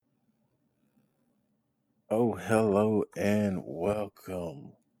Oh, hello and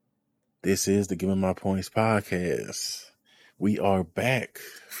welcome. This is the Giving My Points podcast. We are back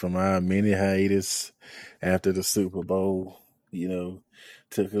from our mini hiatus after the Super Bowl.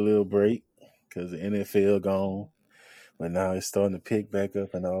 Took a little break because the NFL gone, but now it's starting to pick back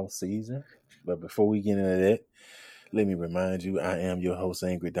up in all season. But before we get into that, let me remind you, I am your host,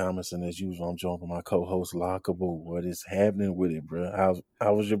 Angry Damas, and as usual, I'm joined by my co-host, Lockable. What is happening with it, bro?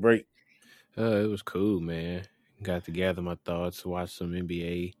 How was your break? It was cool, man. Got to gather my thoughts, watch some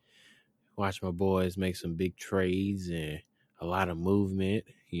NBA, watch my boys make some big trades and a lot of movement.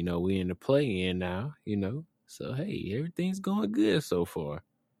 We in the play in now, So hey, everything's going good so far.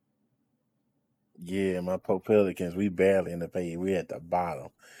 Yeah, my Pelicans, we barely in the pay. We at the bottom.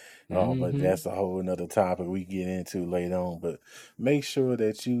 Oh, but Mm-hmm. that's a whole another topic we get into later on. But make sure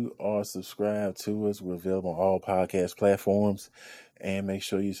that you are subscribed to us. We're available on all podcast platforms. And make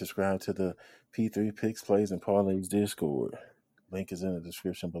sure you subscribe to the P3 Picks, Plays, and Parlays Discord. Link is in the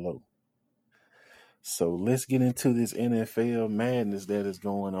description below. So let's get into this NFL madness that is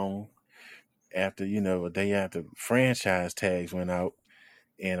going on after, a day after franchise tags went out.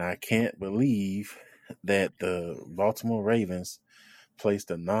 And I can't believe that the Baltimore Ravens placed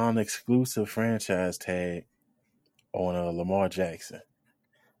a non-exclusive franchise tag on Lamar Jackson.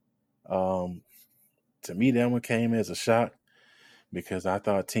 Um, to me, that one came as a shock because I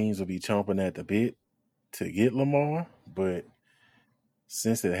thought teams would be chomping at the bit to get Lamar, but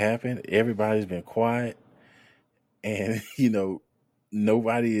since it happened, everybody's been quiet, and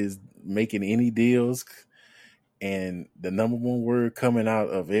nobody is making any deals. And the number one word coming out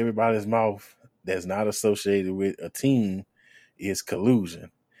of everybody's mouth that's not associated with a team is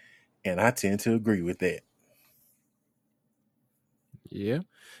collusion, and I tend to agree with that. Yeah,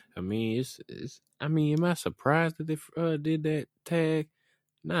 I mean it's. I mean, am I surprised that they did that tag?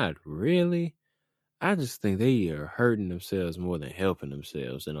 Not really. I just think they are hurting themselves more than helping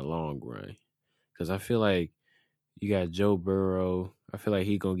themselves in the long run. Because I feel like you got Joe Burrow. I feel like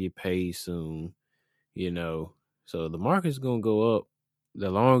he gonna get paid soon. you know. So the market's gonna go up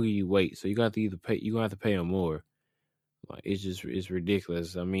the longer you wait. So you got to either pay you gonna have to pay them more. Like it's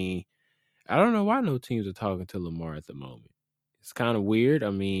ridiculous. I mean, I don't know why no teams are talking to Lamar at the moment. It's kind of weird. I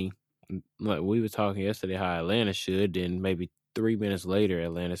mean, like we were talking yesterday how Atlanta should, then maybe 3 minutes later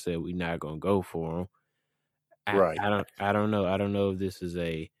Atlanta said we're not gonna go for him. I, Right. I don't I don't know. I don't know if this is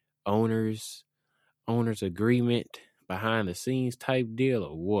a owners owners agreement behind the scenes type deal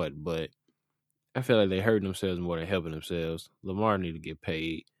or what, but I feel like they're hurting themselves more than helping themselves. Lamar need to get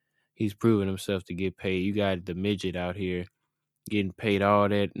paid. He's proven himself to get paid. You got the midget out here getting paid all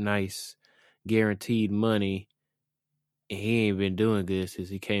that nice guaranteed money, and he ain't been doing good since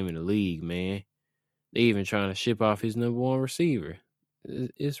he came in the league, man. They even trying to ship off his number one receiver.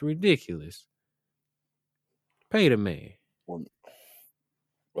 It's ridiculous. Pay the man. Well,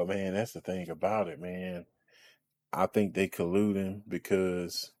 well, man, that's the thing about it, man. I think they colluding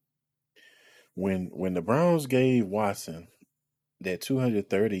because when the Browns gave Watson that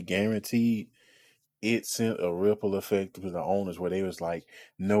 230 guaranteed, it sent a ripple effect to the owners where they was like,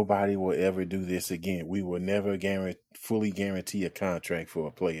 nobody will ever do this again. We will never fully guarantee a contract for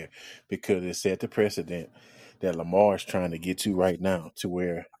a player because it set the precedent that Lamar is trying to get to right now, to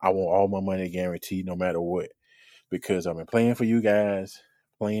where I want all my money guaranteed no matter what. Because I've been playing for you guys,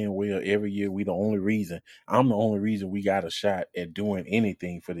 playing well every year. I'm the only reason we got a shot at doing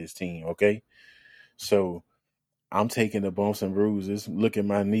anything for this team, okay? So I'm taking the bumps and bruises. Look at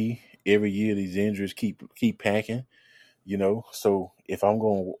my knee. Every year these injuries keep packing, So if I'm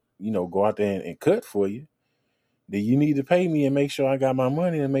going to, go out there and cut for you, then you need to pay me and make sure I got my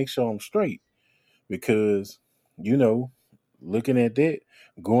money and make sure I'm straight. Because, you know, looking at that,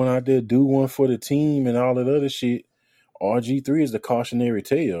 going out there, do one for the team and all that other shit, RG3 is the cautionary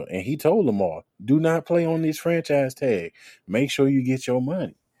tale. And he told Lamar, do not play on this franchise tag. Make sure you get your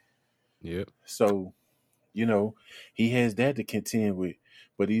money. Yep. So, he has that to contend with.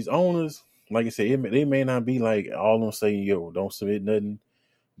 But these owners, like I said, they may not be like all of them saying, yo, don't submit nothing.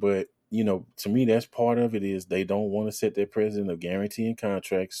 But, to me, that's part of it is they don't want to set their precedent of guaranteeing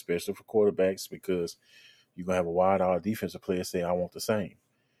contracts, especially for quarterbacks, because you're going to have a wide-eyed defensive player say, I want the same.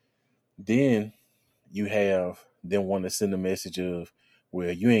 Then you have them want to send a message of,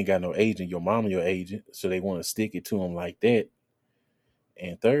 well, you ain't got no agent, your mama your agent, so they want to stick it to them like that.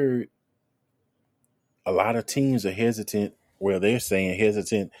 And third, a lot of teams are hesitant, well, they're saying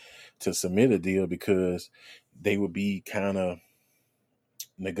hesitant to submit a deal because they would be kind of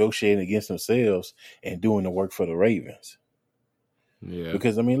negotiating against themselves and doing the work for the Ravens. Yeah.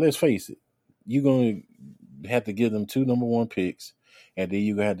 Because, I mean, let's face it, you're going to have to give them 2 number 1 picks, and then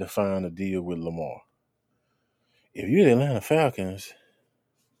you're going to have to find a deal with Lamar. if you're the Atlanta Falcons,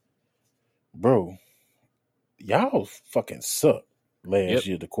 bro, y'all fucking suck last Yep.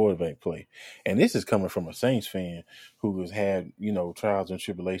 year, the quarterback play. And this is coming from a Saints fan who has had, trials and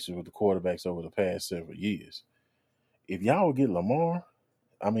tribulations with the quarterbacks over the past several years. If y'all would get Lamar,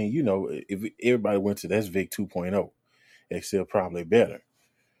 I mean, if everybody went to that's Vic 2.0, except probably better.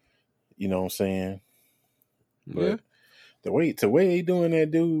 You know what I'm saying? Yeah. But the way they doing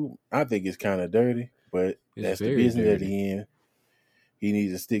that dude, I think it's kind of dirty. But It's that's the very business that dirty. he in. He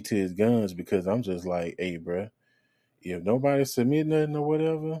needs to stick to his guns because I'm just like, hey, bro, if nobody submit nothing or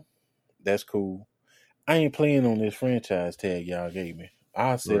whatever, that's cool. I ain't playing on this franchise tag y'all gave me.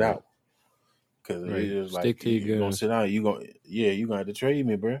 I'll sit Right. out because Right. it's just like Stick to you your gonna guns. sit out. You gonna have to trade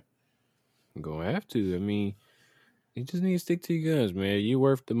me, bro. I'm gonna have to. I mean, you just need to stick to your guns, man. You're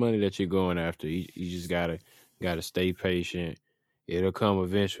worth the money that you're going after. You just gotta stay patient. It'll come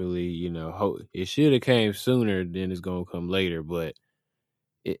eventually. It should have came sooner than it's gonna come later, but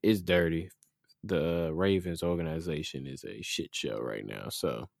it's dirty. The Ravens organization is a shit show right now.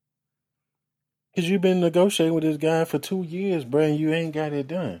 So Cause you've been negotiating with this guy for 2 years, bro, and you ain't got it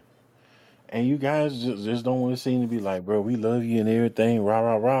done. And you guys just don't want to seem to be like, bro, we love you and everything, rah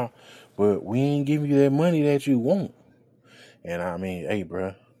rah rah, but we ain't giving you that money that you want. And I mean, hey,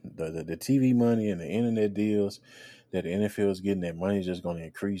 bro, the TV money and the internet deals that the NFL is getting, that money is just going to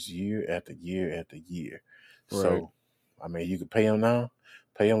increase year after year after year. right. So, I mean, you could pay them now,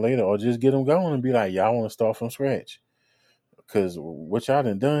 pay them later, or just get them going and be like, y'all want to start from scratch. Because what y'all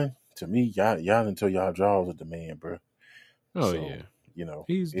done to me, y'all done tell y'all draws with the man, bro. Oh So, yeah, it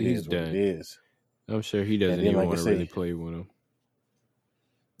he's is what it done. is. I'm sure he And doesn't then, even like I want to really say, play with him.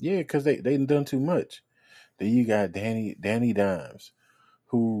 yeah, because they done too much. Then you got Danny Dimes,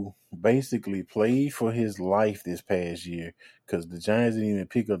 who basically played for his life this past year because the Giants didn't even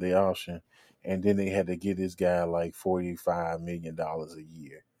pick up the option, and then they had to give this guy like $45 million a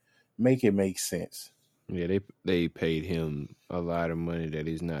year. Make it make sense. Yeah, they paid him a lot of money that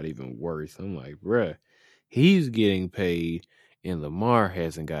he's not even worth. I'm like, bruh, he's getting paid, and Lamar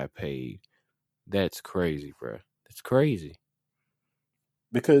hasn't got paid. That's crazy, bruh. That's crazy.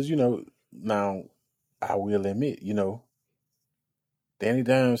 Because, now I will admit, Danny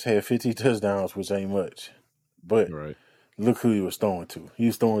Dimes had 50 touchdowns, which ain't much. But Right. look who he was throwing to. He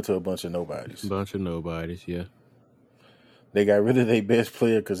was throwing to a bunch of nobodies. Bunch of nobodies. Yeah, They got rid of their best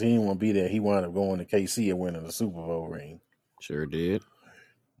player because he didn't want to be there. He wound up going to KC and winning the Super Bowl ring. sure did.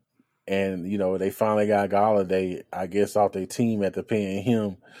 And, they finally got Galladay, I guess, off their team after paying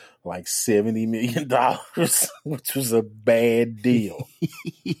him like $70 million, which was a bad deal.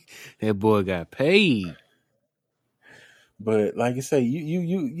 That boy got paid. But like I say,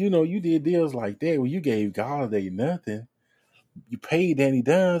 you did deals like that where you gave Galladay nothing. You paid Danny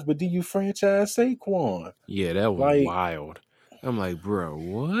Dimes, but then you franchise Saquon. Yeah, that was Like, wild. I'm like, bro,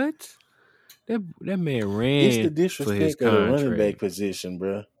 what? That man it's the ran for his disrespect of the running back contract. position,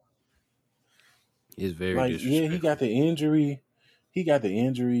 bro. It's very Like, yeah, he got disrespectful. the injury. He got the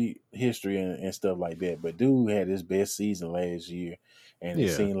injury history and stuff like that. But dude had his best season last year, and it Yeah,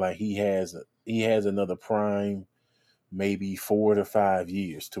 seemed like he has another prime, maybe 4 to 5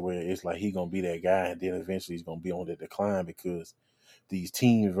 years, to where it's like he gonna be that guy, and then eventually he's gonna be on the decline because these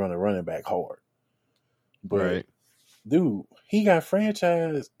teams run a running back hard. But right. dude, he got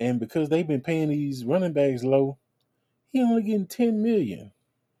franchised, and because they've been paying these running backs low, he only getting 10 million.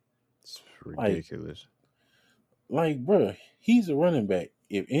 It's Like, ridiculous. bro, he's a running back.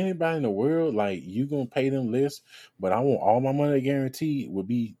 If anybody in the world, like, you gonna pay them less, but I want all my money guaranteed, would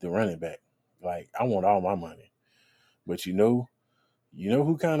be the running back. Like, I want all my money. But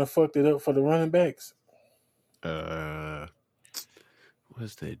who kind of fucked it up for the running backs? Uh,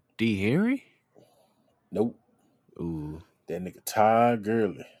 what's that? D. Henry? Nope. Ooh, That nigga Todd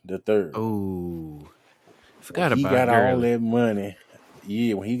Gurley, the third. ooh. When Forgot he about got all Gurley. that money,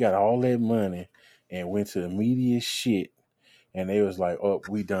 yeah, when he got all that money and went to the media shit, and they was like, "Oh,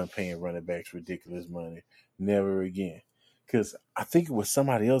 we done paying running backs ridiculous money, never again." Because I think it was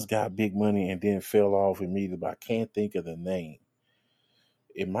somebody else got big money and then fell off immediately, but I can't think of the name.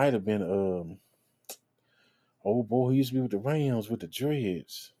 It might have been old boy who used to be with the Rams with the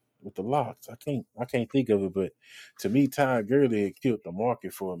dreads, with the locks. I can't think of it, but to me, Todd Gurley had killed the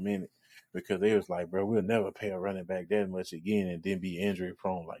market for a minute because they was like, bro, we'll never pay a running back that much again and then be injury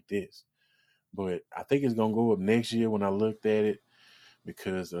prone like this. But I think it's gonna go up next year when I looked at it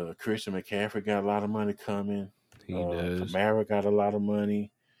because Christian McCaffrey got a lot of money coming. He does. Kamara got a lot of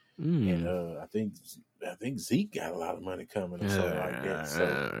money, and Mm. I think Zeke got a lot of money coming or something like that.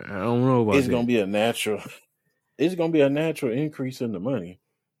 So I don't know about it's gonna that. be a natural. It's gonna be a natural increase in the money.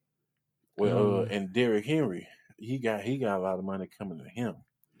 Well, Um, and Derrick Henry. he got a lot of money coming to him.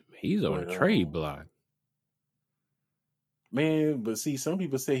 He's on a But trade block. man, but see, some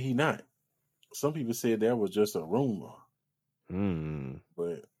people say he not. Some people said that was just a rumor.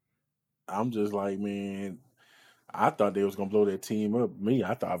 But I'm just like, man, I thought they was gonna blow that team up. Me,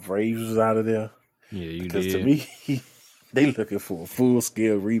 I thought Braves was out of there. Yeah, you Because to did. me, they looking for a full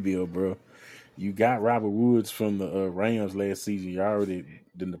scale rebuild, bro. You got Robert Woods from the Rams last season. You already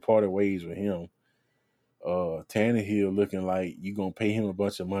done departed ways with him. Tannehill looking like you gonna pay him a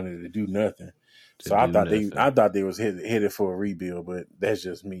bunch of money to do nothing. To So I do thought nothing. they was headed for a rebuild, but that's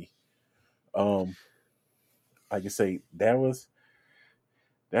just me. Um, like I say, that was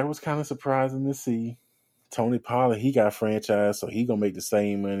kind of surprising to see. Tony Pollard, he got franchised, so he gonna make the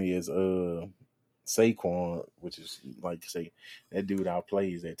same money as Saquon, which is like say that dude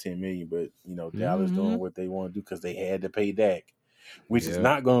outplays that 10 million. But you know, Dallas doing what they want to do because they had to pay Dak, which is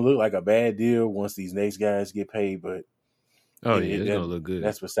not going to look like a bad deal once these next guys get paid. But it's gonna look good.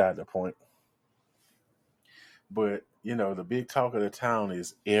 that's beside the point. But you know, the big talk of the town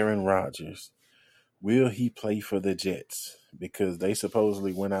is Aaron Rodgers. Will he play for the Jets? Because they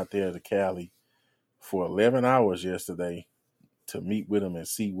supposedly went out there to Cali for 11 hours yesterday to meet with him and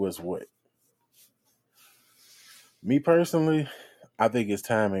see what's what. Me personally, I think his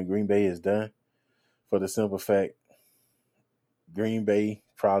time in Green Bay is done for the simple fact Green Bay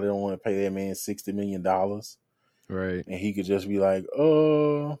probably don't want to pay that man $60 million. Right. And he could just be like,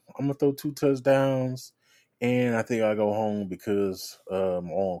 oh, I'm going to throw 2 touchdowns and I think I'll go home because my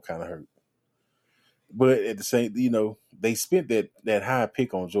arm kind of hurt. But at the same, you know, they spent that high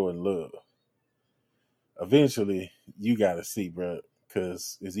pick on Jordan Love. Eventually, you got to see, bro,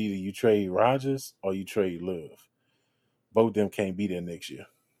 because it's either you trade Rodgers or you trade Love. Both of them can't be there next year.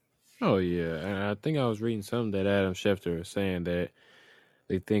 Oh yeah, and I think I was reading something that Adam Schefter was saying that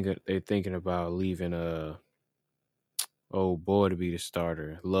they're thinking about leaving old boy to be the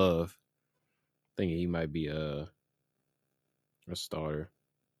starter, Love. Thinking he might be a starter.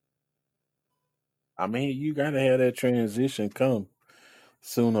 I mean, you got to have that transition come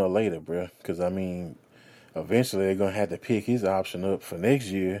sooner or later, bro. Because I mean, eventually they're gonna have to pick his option up for next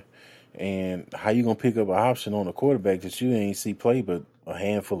year. And how you gonna pick up an option on a quarterback that you ain't see play but a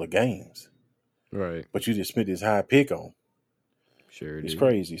handful of games? Right. But you just spent this high pick on. Sure It's did.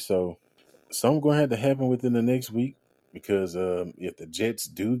 crazy. So something gonna have to happen within the next week because if the Jets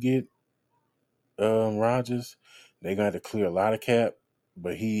do get Rodgers, they're gonna have to clear a lot of cap.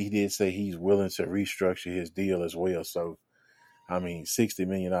 But he did say he's willing to restructure his deal as well. So I mean, $60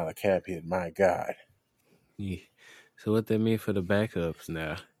 million cap hit. My God. Yeah. So what that mean for the backups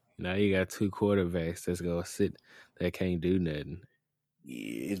now? Now you got 2 quarterbacks that's gonna sit that can't do nothing.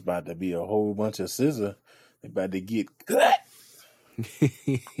 Yeah, it's about to be a whole bunch of scissor. They about to get cut.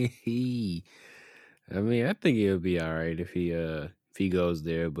 I mean, I think it'll be all right if he goes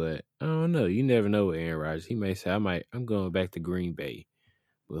there, but I don't know. You never know with Aaron Rodgers. He may say, I'm going back to Green Bay.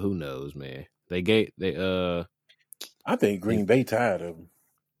 But who knows, man. I I think Green Bay tired of him.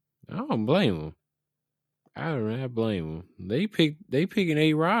 don't blame them. I don't blame them. They picking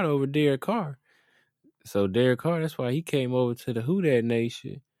A-Rod over Derek Carr. So Derek Carr, that's why he came over to the Who Dat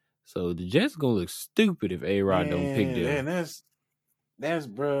Nation. So the Jets gonna look stupid if A-Rod don't pick them. Man, that's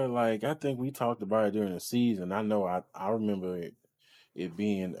bro. Like I think we talked about it during the season. I know I remember it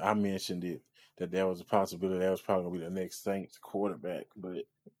being. I mentioned it that there was a possibility that was probably gonna be the next Saints quarterback. But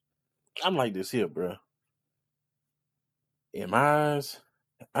I'm like this here, bro. In my eyes,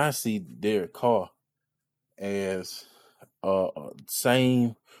 I see Derek Carr as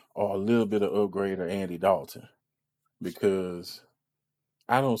same or a little bit of upgrade of Andy Dalton because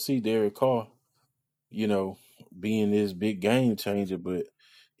I don't see Derek Carr, you know, being this big game changer. But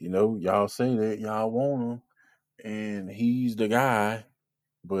you know, y'all say that y'all want him, and he's the guy.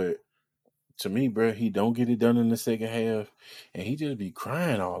 But to me, bro, he don't get it done in the second half, and he just be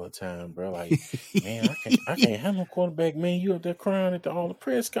crying all the time, bro. Like, man, I can't have no quarterback, man. You up there crying at all the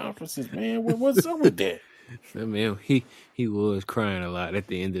press conferences, man. What's up with that? I mean, he was crying a lot at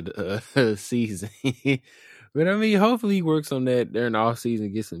the end of the season. But I mean, hopefully he works on that during the off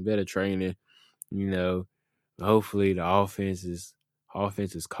season, get some better training. You know, hopefully the offense is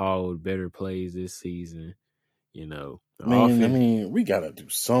called better plays this season. You know, the Man, I offense. mean, we gotta do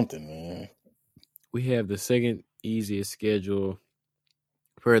something, man. We have the second easiest schedule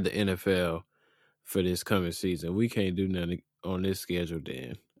for the NFL for this coming season. We can't do nothing on this schedule.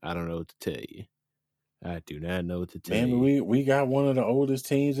 Then I don't know what to tell you. I do not know what to tell Man, you. we got one of the oldest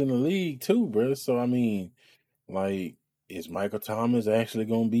teams in the league too, bro. So I mean, like, is Michael Thomas actually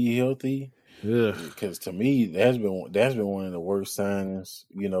gonna be healthy? Ugh. Because to me, that's been one of the worst signings,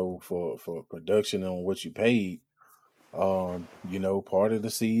 you know, for production on what you paid. Part of the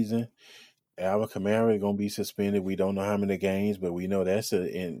season. Alvin Kamara is gonna be suspended. We don't know how many games, but we know that's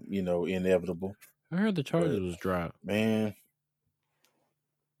inevitable. I heard the charges But was dropped. man,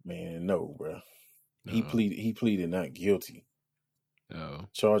 no, bro. He Oh, pleaded not guilty. oh,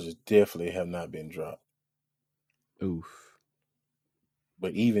 Charges definitely have not been dropped. oof.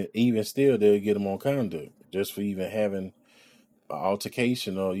 But even still, they'll get him on conduct just for even having an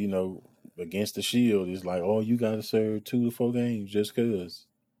altercation or against the Shield. It's like, oh, you got to serve 2 to 4 games just cause.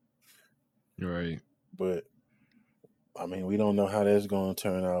 Right. But I mean, we don't know how that's going to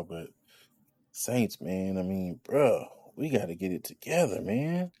turn out. But Saints, man, I mean, bro, we got to get it together,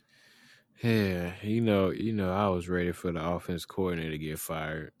 man. Yeah, I was ready for the offense coordinator to get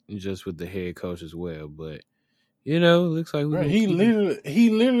fired, just with the head coach as well. But looks like we're Bro, gonna he keep him.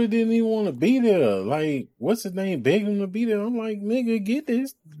 literally didn't even want to be there. Like, what's his name? Begged him to be there. I'm like, nigga, get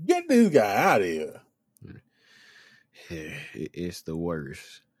this guy out of here. Yeah, it's the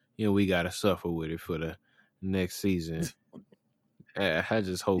worst. We gotta suffer with it for the next season. I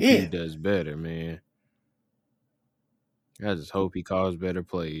just hope he Yeah. does better, man. I just hope he calls better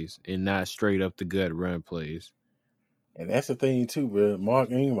plays and not straight up the gut run plays. And that's the thing too, bro.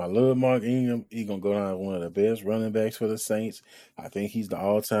 Mark Ingram, I love Mark Ingram. He's gonna go down as one of the best running backs for the Saints. I think he's the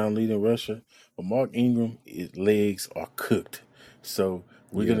all-time leading rusher. But Mark Ingram, his legs are cooked. So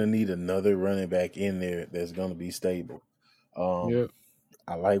we're Yep. gonna need another running back in there that's gonna be stable. Yep.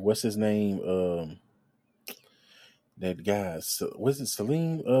 I like what's his name? That guy. Was it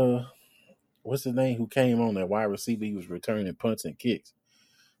Salim? What's his name? Who came on that wide receiver? He was returning punts and kicks.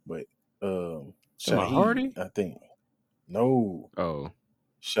 But Talking about Shaheed, Hardy? I think. No. Oh.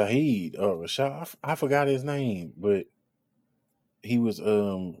 Shaheed or Rashad, I forgot his name, but he was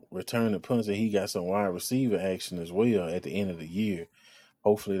returning punts and he got some wide receiver action as well at the end of the year.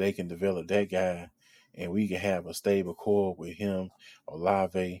 Hopefully they can develop that guy and we can have a stable core with him,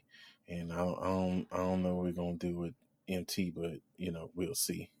 Olave, and I don't know what we're gonna do with MT, but we'll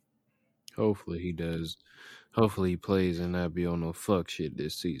see. Hopefully he does. Hopefully he plays and not be on no fuck shit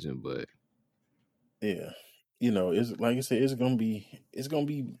this season, but Yeah. It's like I said, it's gonna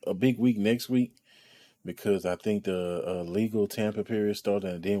be a big week next week because I think the legal Tampa period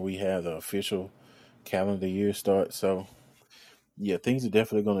started, and then we have the official calendar year start. So, yeah, things are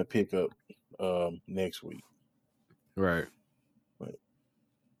definitely going to pick up next week. right. But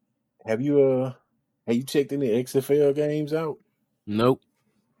have you checked any XFL games out? Nope.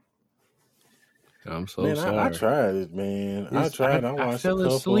 I'm so Man, I sorry. tried it, man. I It's I tried. I I watched a fell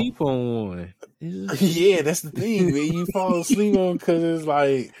couple. asleep on one. Yeah, that's the thing, man. You fall asleep on because it's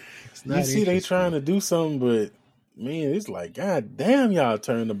like It's you not see they trying interesting. to do something, but man, it's like, God damn, y'all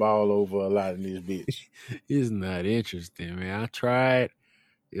turn the ball over a lot in this bitch. It's not interesting, man. I tried.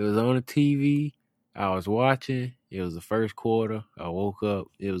 It was on the TV. I was watching. It was the first quarter. I woke up.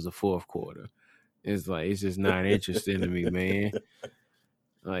 It was the fourth quarter. It's just not interesting to me, man.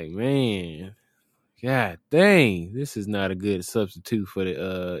 Like, man, God dang, this is not a good substitute for the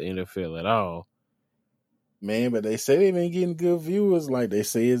NFL at all. Man, but they say they've been getting good viewers. Like they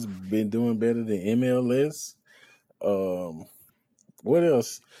say it's been doing better than MLS. What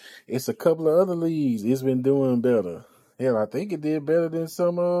else? It's a couple of other leagues. It's been doing better. Hell, I think it did better than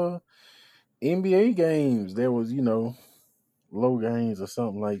some NBA games. There was, low games or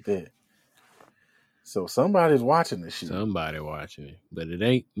something like that. So somebody's watching the shit. Somebody watching it, but it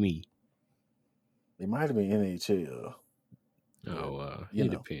ain't me. It might have been NHL, but Oh,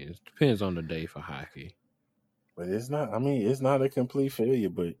 it depends on the day for hockey. but it's not. I mean, it's not a complete failure,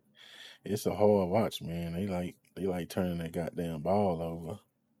 but it's a hard watch, man. They like turning that goddamn ball over.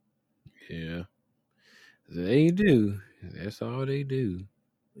 Yeah, they do. That's all they do.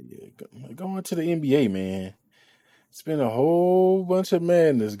 Yeah, going to the NBA, man. It's been a whole bunch of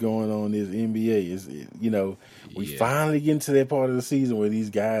madness going on in this NBA. We Yeah. finally get into that part of the season where these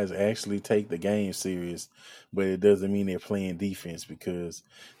guys actually take the game serious, but it doesn't mean they're playing defense because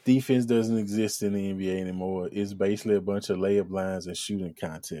defense doesn't exist in the NBA anymore. It's basically a bunch of layup lines and shooting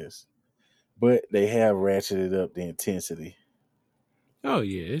contests. But they have ratcheted up the intensity. Oh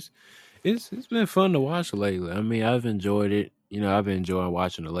yeah, it's been fun to watch lately. I mean, I've enjoyed it. I've been enjoying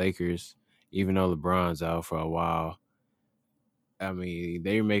watching the Lakers, even though LeBron's out for a while. I mean,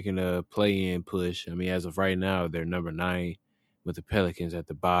 they're making a play-in push. I mean, as of right now, they're number 9 with the Pelicans at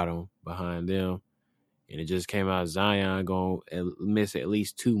the bottom behind them. And it just came out Zion going to miss at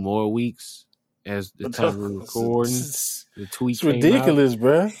least 2 more weeks as the time we're recording. The tweet It's came out. ridiculous,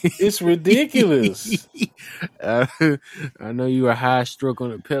 bruh. It's ridiculous. uh, I know you were high struck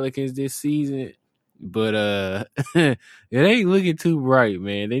on the Pelicans this season, but it ain't looking too bright,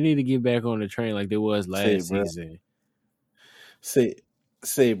 man. They need to get back on the train like they was last Shit, bruh. season. Say,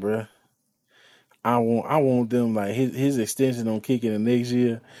 say, bruh. I want them like his extension on kicking the next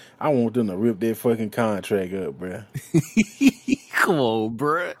year. I want them to rip that fucking contract up, bruh. Come on,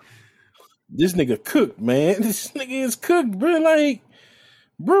 bruh. This nigga cooked, man. This nigga is cooked, bruh. Like,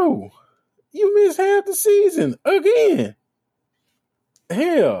 bro, you missed half the season again.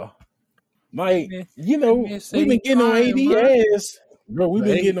 Hell, like That man we've say been he getting on trying, AD bruh. ass, bro. We've But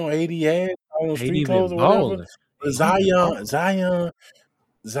been getting on AD ass on street AD clothes been or whatever. balling. But AD been balling.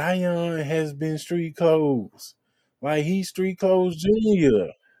 Zion has been street clothes. Like he's street clothes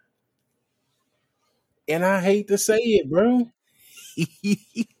junior. And I hate to say it, bro.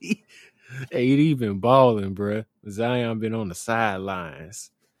 AD been balling, bruh. Zion been on the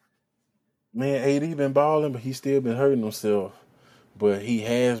sidelines. Man, AD been balling, but he's still been hurting himself. But he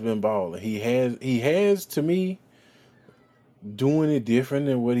has been balling. He has to me doing it different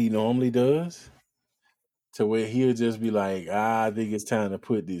than what he normally does. To where he'll just be like, I think it's time to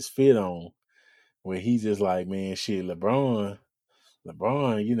put this fit on. Where he's just like, man, shit, LeBron,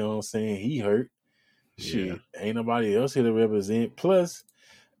 you know what I'm saying? He hurt. Yeah, Shit, ain't nobody else here to represent. Plus,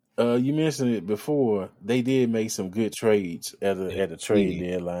 you mentioned it before. They did make some good trades at they the trade did.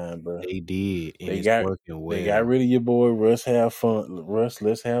 deadline, bro. They did, and They it's got working they got well. rid of your boy Russ. Have fun, Russ.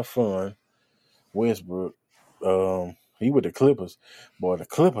 Let's have fun. Westbrook. He with the Clippers. Boy, the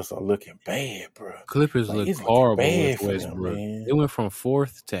Clippers are looking bad, bro. Clippers Like look it's looking horrible with bad for them, Westbrook. man. They went from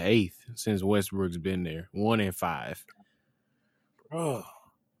 4th to 8th since Westbrook's been there. 1-5. Bro,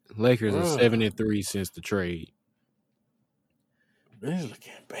 Lakers are bro, 7-3 since the trade. it's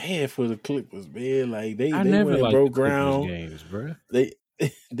looking bad for the Clippers, man. Like they I they never went and liked the broke Clippers ground. games, bruh. They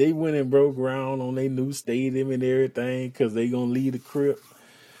they went and broke ground on their new stadium and everything because they gonna leave the crib.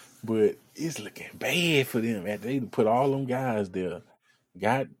 But it's looking bad for them after they put all them guys there.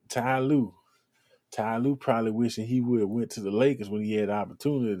 Got Ty Lue. Ty Lue probably wishing he would have went to the Lakers when he had the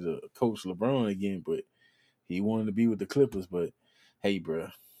opportunity to coach LeBron again, but he wanted to be with the Clippers. But hey, bro,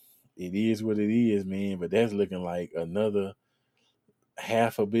 it is what it is, man. But that's looking like another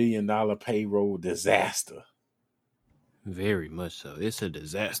 $500 million payroll disaster. Very much so. It's a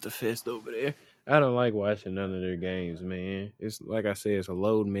disaster fest over there. I don't like watching none of their games, man. It's like I said, it's a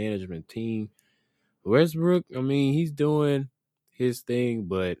load management team. Westbrook, I mean, he's doing his thing,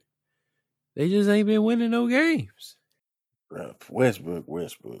 but they just ain't been winning no games. Bro, Westbrook.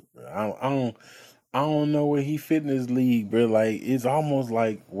 Bro. I don't know where he fit in this league, bro. Like it's almost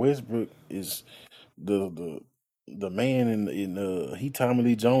like Westbrook is the man in he Tommy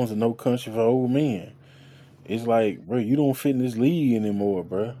Lee Jones and No Country for Old Men. It's like, bro, you don't fit in this league anymore,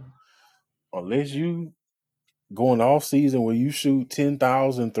 bro. Unless you go in off season where you shoot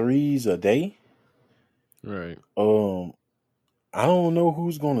 10,000 threes a day. Right. Um, I don't know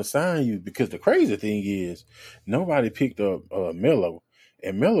who's going to sign you because the crazy thing is nobody picked up Melo,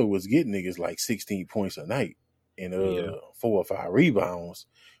 and Melo was getting niggas like 16 points a night and Yeah, 4 or 5 rebounds,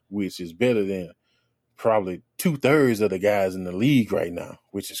 which is better than probably 2/3 of the guys in the league right now,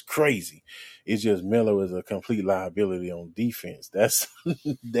 which is crazy. It's just Melo is a complete liability on defense. That's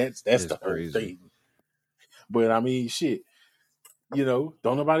that's it's the whole crazy. thing. But I mean, shit, don't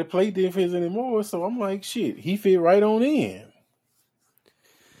nobody play defense anymore. So I'm like, shit, he fit right on in.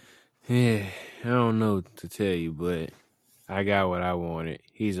 Yeah, I don't know what to tell you, but I got what I wanted.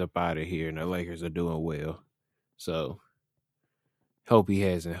 He's up out of here, and the Lakers are doing well. So hope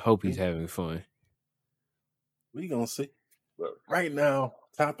he's We having fun. we gonna see. But right now,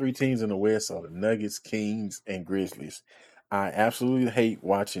 top 3 teams in the West are the Nuggets, Kings, and Grizzlies. I absolutely hate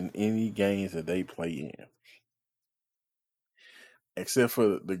watching any games that they play in, except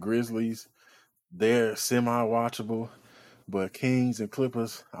for the Grizzlies. They're semi-watchable, but Kings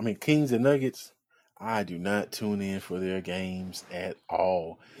and Nuggets, I do not tune in for their games at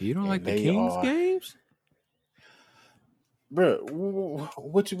all, You don't like and the they Kings are, games? bro.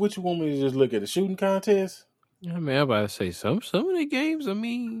 What you want me to just look at the shooting contest? I mean, I'm about to say some of the games. I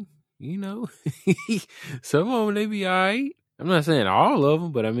mean, you know, some of them they be all right. I'm not saying all of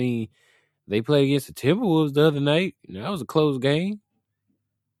them, but I mean, they played against the Timberwolves the other night. And that was a close game.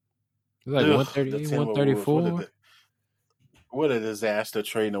 It was like Ugh, the 138, Timberwolves. What a 134. what a disaster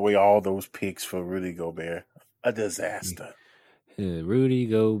trading away all those picks for Rudy Gobert. A disaster. Yeah, Rudy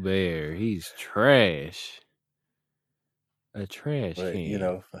Gobert, he's trash. A trash But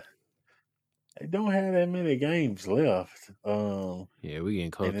can. they don't have that many games left. Yeah, we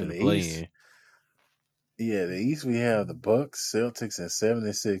getting close And to in the the East, play-in. yeah, the East we have the Bucks, Celtics, and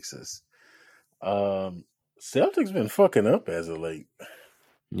 76ers. Um, Celtics been fucking up as of late.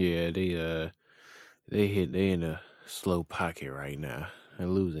 Yeah, they in a slow pocket right now, a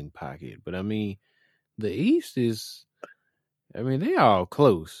losing pocket. But I mean, the East is I mean, they all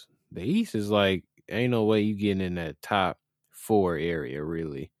close. The East is like ain't no way you getting in that top 4 area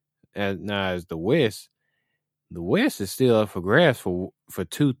really. As now as the West is still up for grabs for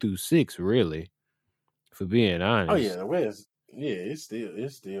 2 through 6 really. For being Oh yeah, honest, the West. Yeah, it's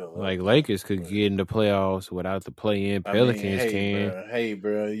still like up there. Lakers could But get in the playoffs without the play-in. I mean, Pelicans can. hey,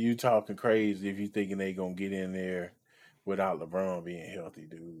 bro, you talking crazy if you thinking they gonna get in there without LeBron being healthy,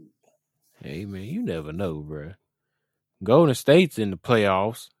 dude. Hey man, you never know, bro. Golden State's in the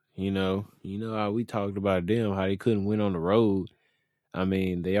playoffs. You know how we talked about them, how they couldn't win on the road. I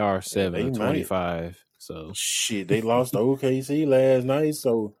mean, they are Yeah, 7 they of might. 25. So Shit, they lost to OKC last night,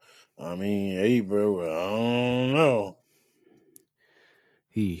 so I mean, hey, bro, I don't know.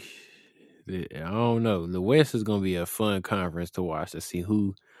 he, I don't know. The West is gonna be a fun conference to watch to see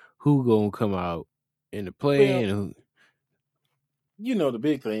who gonna come out in the play Well, and who. the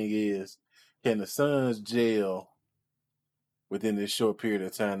big thing is, can the Suns gel within this short period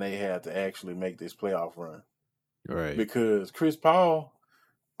of time they have to actually make this playoff run? Right. Because Chris Paul,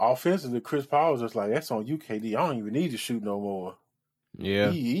 offensively, Chris Paul was just like, that's on you, KD. I don't even need to shoot no more. Yeah.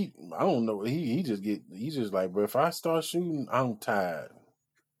 I don't know. He's just like, bro, if I start shooting, I'm tired.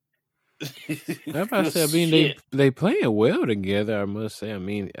 I about to Good say, I mean, shit. they playing well together. I must say. I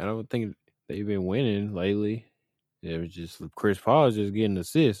mean, I don't think they've been winning lately. It was just Chris Paul is just getting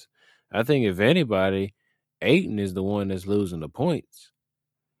assists. I think if anybody, Aiton is the one that's losing the points.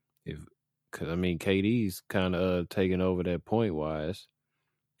 Because I mean, KD's kind of taking over that point wise,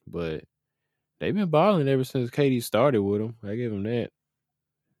 but they've been balling ever since KD started with them. I give them that.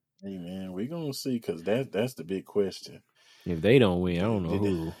 Hey man, we gonna see because that's the big question. If they don't win, I don't Did, know did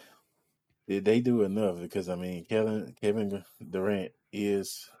who. did they do enough? Because I mean, Kevin Durant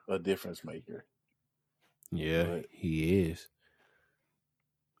is a difference maker, Yeah, but he is.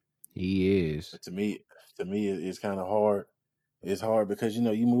 He is. to me, it's kind of hard. It's hard because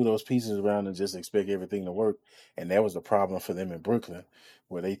you move those pieces around and just expect everything to work, and that was the problem for them in Brooklyn,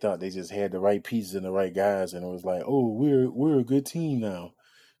 where they thought they just had the right pieces and the right guys, and it was like, oh, we're a good team now,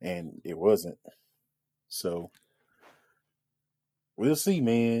 and it wasn't. So we'll see,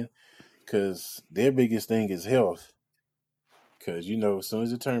 man, because their biggest thing is health. Because as soon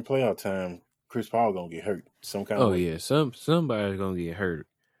as it turns playoff time, Chris Paul gonna get hurt some kind of Oh way. yeah, somebody's gonna get hurt.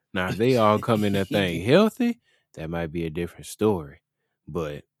 Now if they all come in that thing healthy, that might be a different story.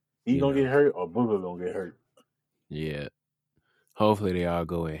 But He you gonna get know, hurt or Booker gonna get hurt. yeah. Hopefully they all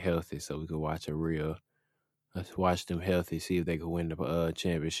go in healthy so we can watch a real. Let's watch them healthy, see if they can win the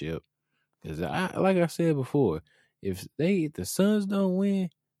championship. Because like I said before, if the Suns don't win,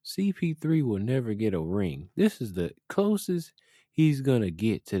 CP3 will never get a ring. This is the closest he's gonna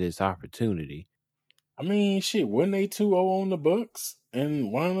get to this opportunity. I mean, shit, wasn't they 2-0 on the Bucks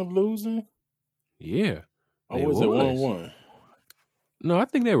and wound up losing? Yeah, Or they was it was. 1-1? No, I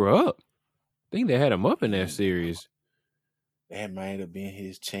think they were up. I think they had him up in that Man, series. that might have been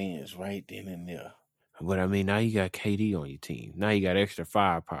his chance right then and there. But I mean, now you got KD on your team. Now you got extra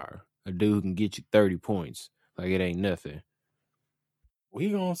firepower. A dude who can get you 30 points. Like it ain't nothing. We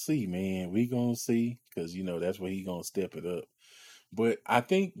gonna see, man. We gonna see because that's where he gonna step it up. But I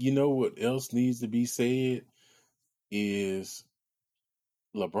think what else needs to be said is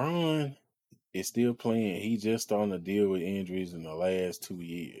LeBron is still playing. He just starting to deal with injuries in the last 2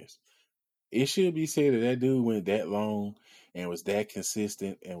 years. It should be said that dude went that long and was that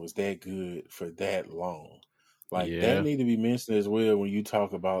consistent and was that good for that long. Like that Yeah, need to be mentioned as well when you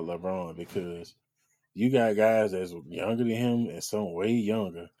talk about LeBron because you got guys that's younger than him and some way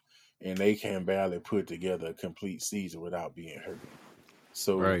younger, and they can barely put together a complete season without being hurt.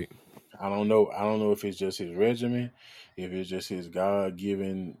 So right. I don't know. I don't know if it's just his regimen, if it's just his God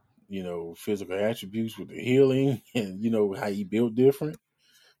given, physical attributes with the healing and how he built different.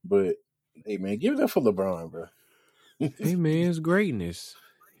 But hey man, give it up for LeBron, bro. Hey man, it's greatness.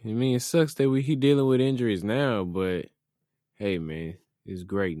 I mean, it sucks that he dealing with injuries now, but hey man, it's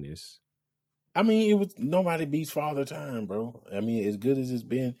greatness. I mean, it was nobody beats Father Time, bro. I mean, as good as it's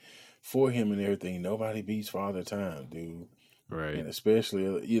been for him and everything, nobody beats Father Time, dude. Right. And especially,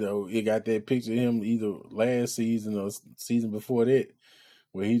 it got that picture of him either last season or season before that,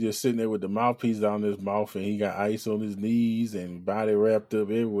 where he just sitting there with the mouthpiece down his mouth and he got ice on his knees and body wrapped up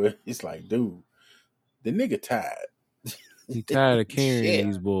everywhere. It's like, dude, the nigga tired. He tired of carrying Shit.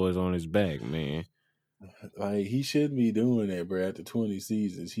 these boys on his back, man. Like, he shouldn't be doing that, bro. After 20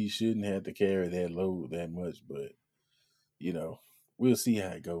 seasons, he shouldn't have to carry that load that much. But, you know, we'll see how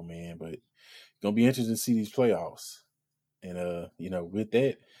it go, man. But it's going to be interesting to see these playoffs. And, with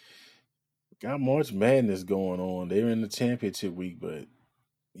that, got March Madness going on. They're in the championship week, but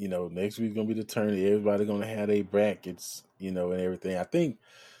next week's gonna be the tourney. Everybody gonna have their brackets, and everything. I think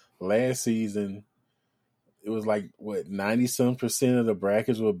last season it was like what 90% of the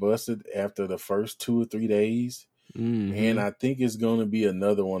brackets were busted after the first 2 or 3 days. And Mm-hmm. I think it's gonna be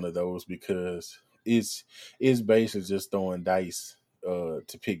another one of those because it's basically just throwing dice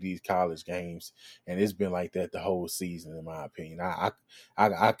to pick these college games, and it's been like that the whole season, in my opinion.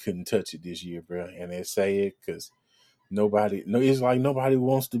 I couldn't touch it this year, bro, and it's sad because it's like nobody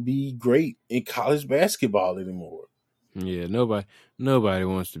wants to be great in college basketball anymore. Yeah, nobody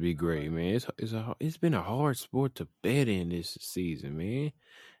wants to be great, man. It's been a hard sport to bet in this season, man.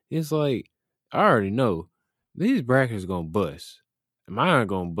 It's like I already know these brackets gonna bust. Mine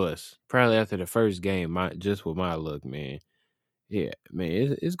gonna bust probably after the first game. Just with my luck, man. Yeah,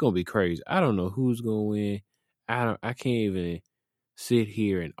 man, it's gonna be crazy. I don't know who's gonna win. I can't even sit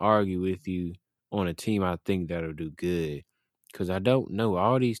here and argue with you on a team I think that'll do good because I don't know.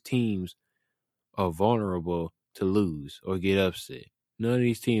 All these teams are vulnerable to lose or get upset. None of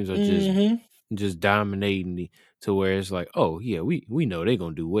these teams are Mm-hmm. just dominating to where it's like, oh yeah, we know they're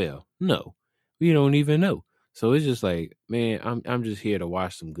gonna do well. No, we don't even know. So it's just like, man, I'm just here to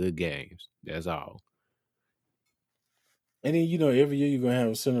watch some good games. That's all. And then every year you're gonna have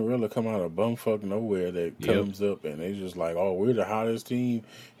a Cinderella come out of bumfuck nowhere that Yep. comes up and they just like, oh, we're the hottest team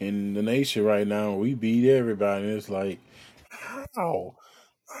in the nation right now. We beat everybody. And it's like, how?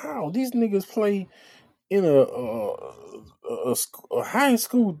 How these niggas play in a high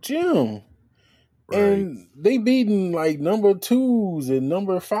school gym Right. and they beating like number twos and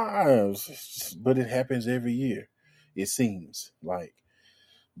number fives, but it happens every year. It seems like,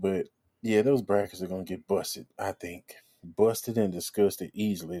 but yeah, those brackets are gonna get busted. I think busted and disgusted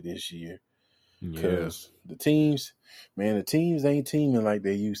easily this year Yeah. because the teams ain't teaming like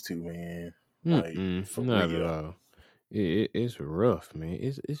they used to, man. Like for Not at real. all. It's rough, man.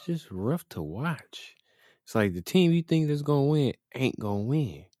 It's just rough to watch. It's like the team you think that's gonna win ain't gonna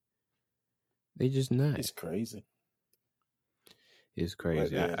win. They just not. It's crazy, It's but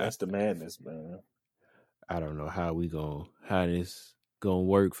crazy. yeah, that's the madness, man. I don't know how this gonna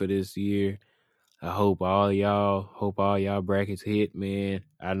work for this year. I hope all y'all brackets hit, man.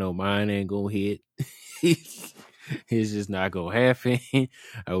 I know mine ain't gonna hit. It's just not gonna happen.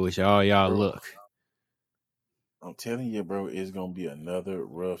 I wish all y'all Bro, luck. I'm telling you, bro, it's gonna be another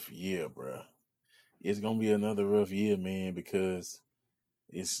rough year, bro. It's gonna be another rough year, man, because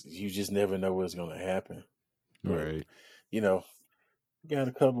it's you just never know what's gonna happen. But Right. you know, we got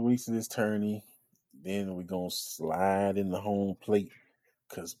a couple weeks of this tourney, then we're gonna slide in the home plate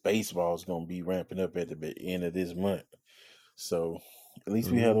because baseball's gonna be ramping up at the end of this month. So at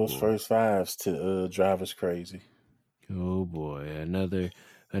least we have Oh those boy. first fives to drive us crazy. Oh boy.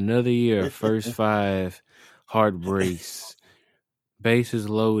 Another year of first five heartbreaks. Bases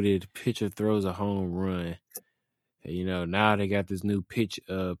loaded, pitcher throws a home run. Now they got this new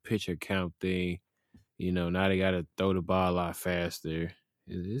pitcher count thing. Now they got to throw the ball a lot faster.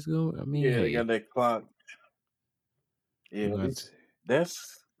 It's going. I mean, Yeah, they got hey, that clock. we're Yeah, going to.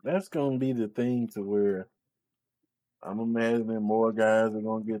 that's gonna be the thing to where I'm imagining more guys are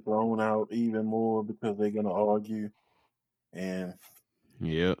gonna get thrown out even more because they're gonna argue. And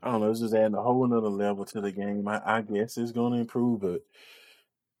Yep. I don't know, it's just adding a whole another level to the game. I guess it's gonna improve, but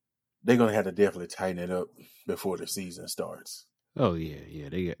they're gonna have to definitely tighten it up before the season starts. Oh yeah, yeah.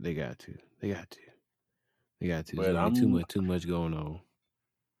 They got to. They got to. They got to. There's But gonna be too much going on.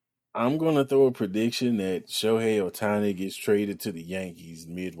 I'm gonna throw a prediction that Shohei Ohtani gets traded to the Yankees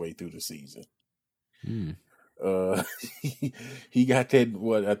midway through the season. Hmm. Uh, he got that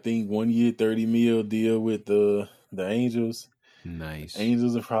what I think 1 year 30 mil deal with the Angels. Nice.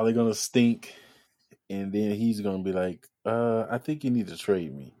 Angels are probably gonna stink, and then he's gonna be like, I think you need to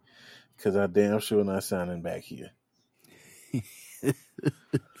trade me because I damn sure not signing back here.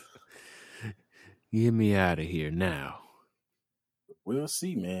 Get me out of here now. We'll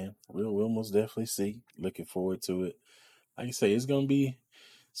see, man. We'll most definitely see. Looking forward to it. Like I say, it's gonna be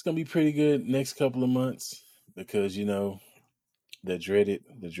pretty good next couple of months because the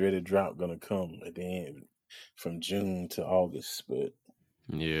dreaded drought gonna come at the end from June to August. But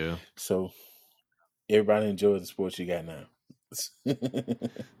Yeah. so everybody enjoy the sports you got now.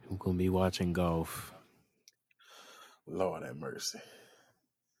 I'm gonna be watching golf. Lord have mercy.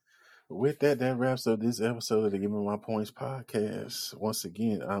 With that, that wraps up this episode of the Give Me My Points podcast. Once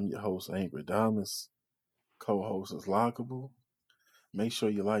again, I'm your host, Angry Damas. Co-host is Lockable. Make sure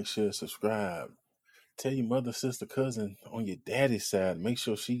you like, share, subscribe. Tell your mother, sister, cousin on your daddy's side. Make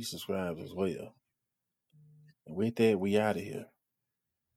sure she subscribes as well. And with that, we out of here.